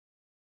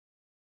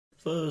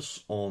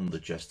Verse on the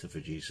Jester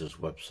for Jesus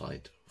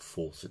website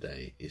for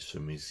today is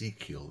from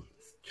Ezekiel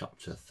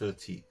chapter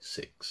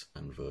 36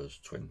 and verse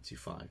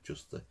 25,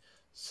 just the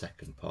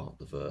second part of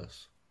the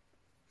verse.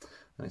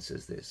 And it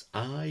says this: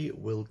 I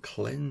will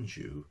cleanse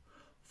you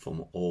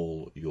from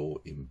all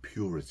your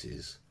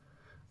impurities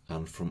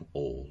and from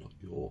all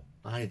your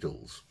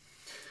idols.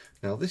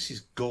 Now this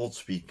is God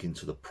speaking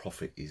to the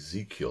prophet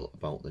Ezekiel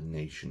about the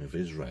nation of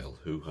Israel,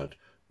 who had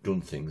done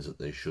things that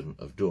they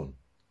shouldn't have done.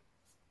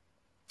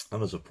 And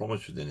there's a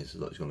promise within it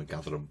that he's going to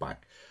gather them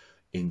back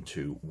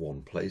into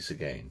one place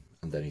again.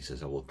 And then he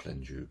says, I will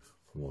cleanse you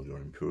from all your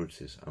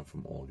impurities and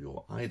from all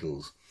your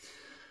idols.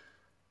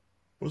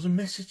 Well, there's a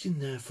message in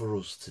there for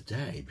us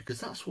today, because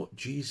that's what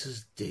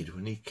Jesus did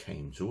when he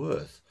came to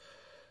earth.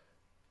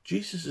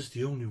 Jesus is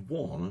the only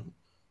one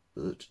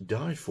that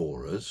died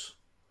for us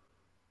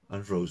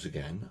and rose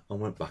again and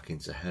went back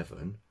into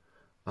heaven,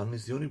 and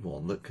is the only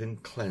one that can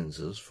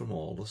cleanse us from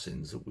all the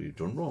sins that we've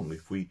done wrong.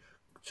 If we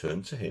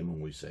turn to him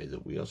and we say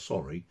that we are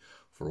sorry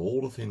for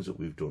all the things that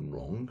we've done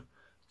wrong,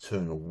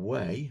 turn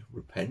away,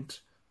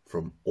 repent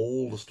from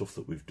all the stuff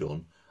that we've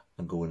done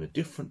and go in a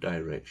different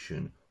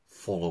direction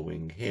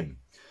following him.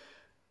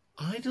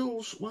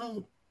 Idols,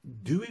 well,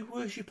 do we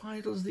worship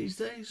idols these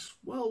days?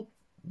 Well,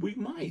 we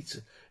might,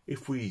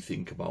 if we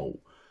think about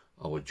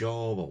our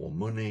job, our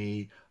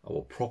money,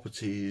 our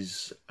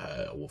properties,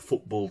 our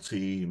football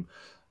team,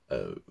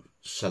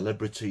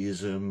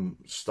 celebrityism,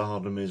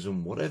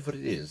 stardomism, whatever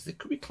it is, they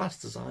could be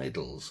classed as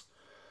idols.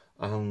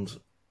 And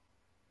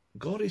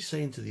God is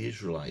saying to the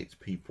Israelite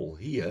people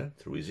here,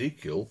 through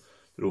Ezekiel,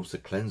 that also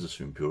cleanse us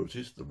from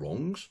impurities, the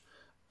wrongs,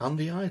 and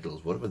the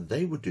idols. Whatever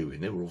they were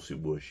doing, they were also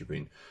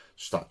worshipping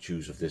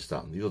statues of this,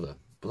 that, and the other.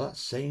 But that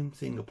same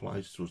thing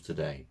applies to us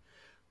today.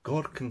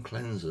 God can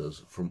cleanse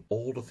us from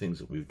all the things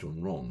that we've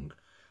done wrong,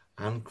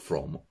 and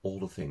from all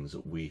the things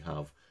that we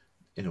have,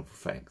 in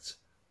effect,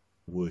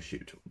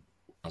 worshipped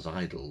as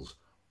idols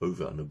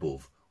over and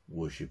above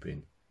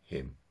worshipping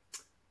him.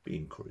 Be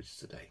encouraged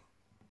today.